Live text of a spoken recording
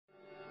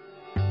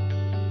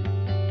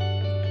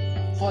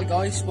Hi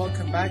guys,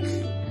 welcome back.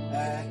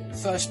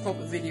 First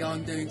proper video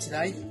I'm doing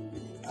today.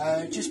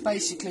 Just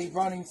basically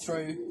running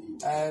through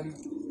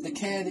the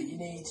care that you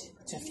need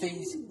to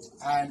feed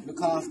and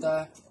look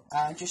after,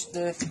 and just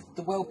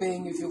the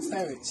well-being of your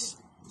ferrets.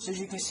 So as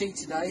you can see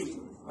today,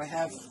 I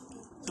have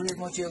 3 of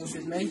my Jills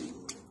with me.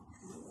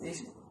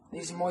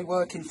 These are my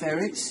working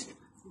ferrets,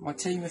 my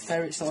team of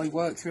ferrets that I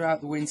work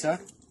throughout the winter.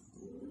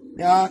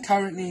 They are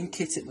currently in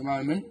kit at the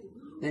moment.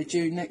 They're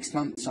due next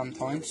month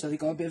sometime, so they've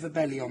got a bit of a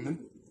belly on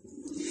them.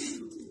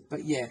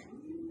 But yeah,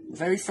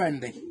 very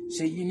friendly.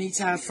 So you need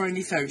to have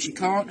friendly ferrets. You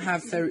can't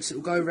have ferrets that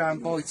will go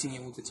around biting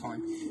you all the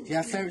time. If you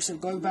have ferrets that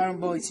will go around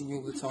biting you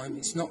all the time,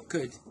 it's not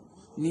good.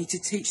 You need to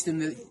teach them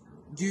that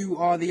you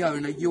are the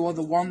owner, you are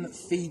the one that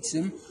feeds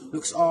them,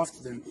 looks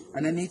after them,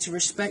 and they need to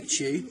respect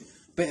you,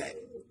 but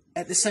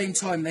at the same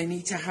time they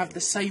need to have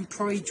the same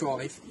prey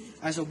drive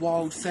as a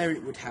wild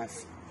ferret would have.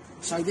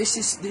 So this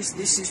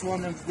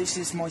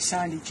is my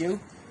Sandy Jill.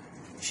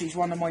 She's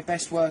one of my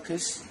best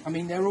workers. I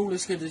mean, they're all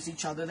as good as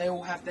each other. They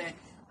all have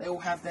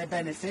their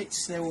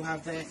benefits. They all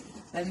have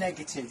their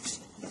negatives.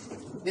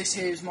 This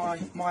here is my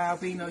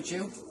albino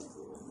Jill.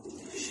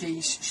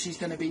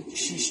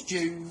 She's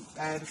due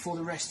before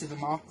the rest of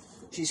them are.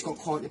 She's got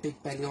quite a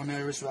big belly on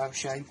her as well,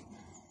 Shane.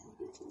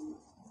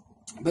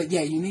 But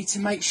yeah, you need to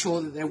make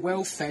sure that they're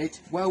well fed,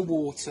 well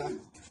watered.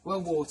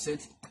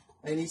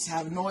 They need to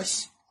have a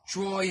nice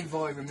dry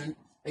environment.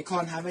 They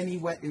can't have any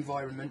wet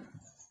environment.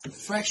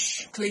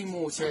 Fresh, clean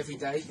water every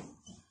day.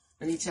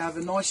 They need to have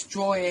a nice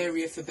dry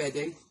area for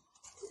bedding,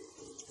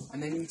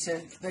 and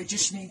they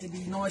just need to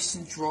be nice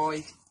and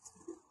dry,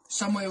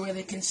 somewhere where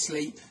they can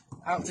sleep,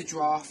 out the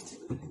draft.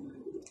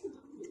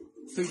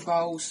 Food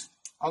bowls.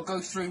 I'll go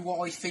through what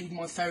I feed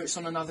my ferrets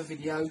on another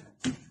video.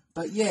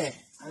 But yeah,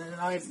 and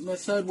I have my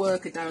third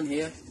worker down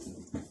here,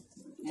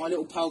 my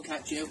little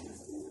polecat Jill.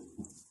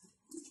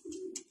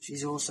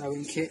 She's also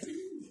in kit.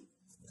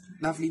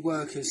 Lovely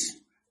workers.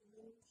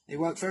 They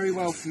work very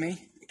well for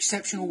me.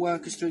 Exceptional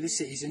workers through the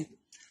season.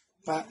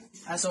 But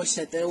as I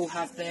said, they all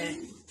have their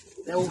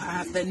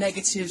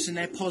negatives and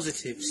their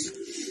positives.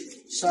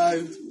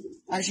 So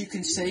as you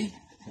can see,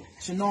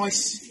 it's a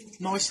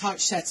nice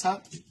hutch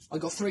setup. I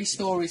got 3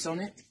 stories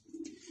on it.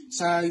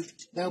 So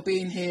they'll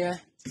be in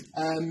here.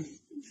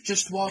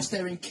 Just whilst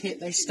they're in kit,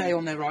 they stay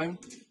on their own.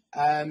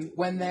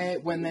 When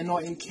they're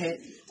not in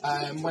kit,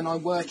 when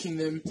I'm working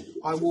them,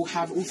 I will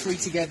have all 3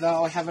 together.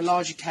 I have a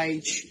larger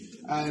cage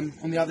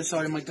on the other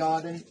side of my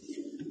garden.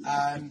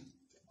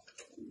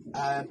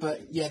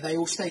 But yeah, they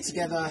all stay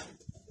together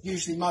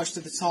usually most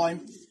of the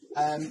time.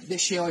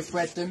 This year I've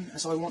bred them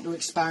as I want to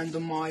expand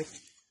on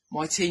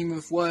my team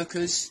of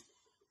workers.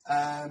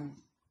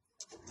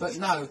 But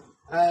no,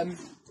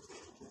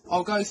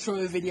 I'll go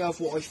through a video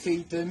of what I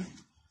feed them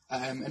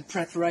and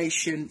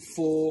preparation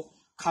for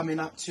coming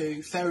up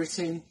to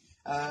ferreting,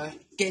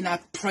 getting our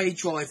prey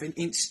drive and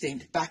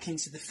instinct back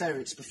into the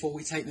ferrets before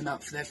we take them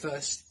out for their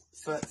first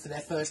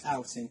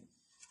outing.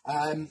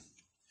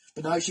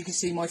 But now, as you can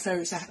see, my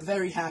ferrets are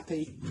very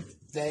happy.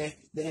 They're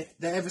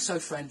ever so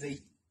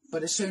friendly.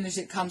 But as soon as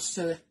it comes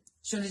to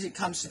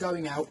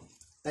going out,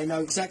 they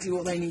know exactly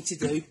what they need to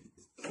do,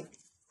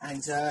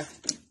 and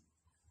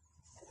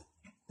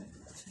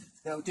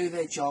they'll do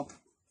their job,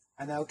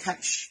 and they'll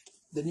catch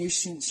the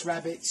nuisance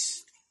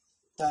rabbits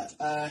that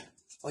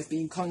I've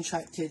been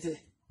contracted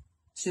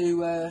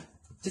to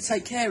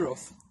take care of.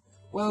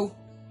 Well,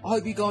 I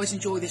hope you guys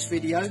enjoy this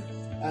video.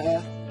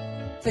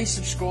 Please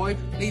subscribe,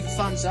 leave a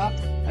thumbs up,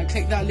 and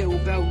click that little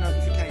bell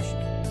notification.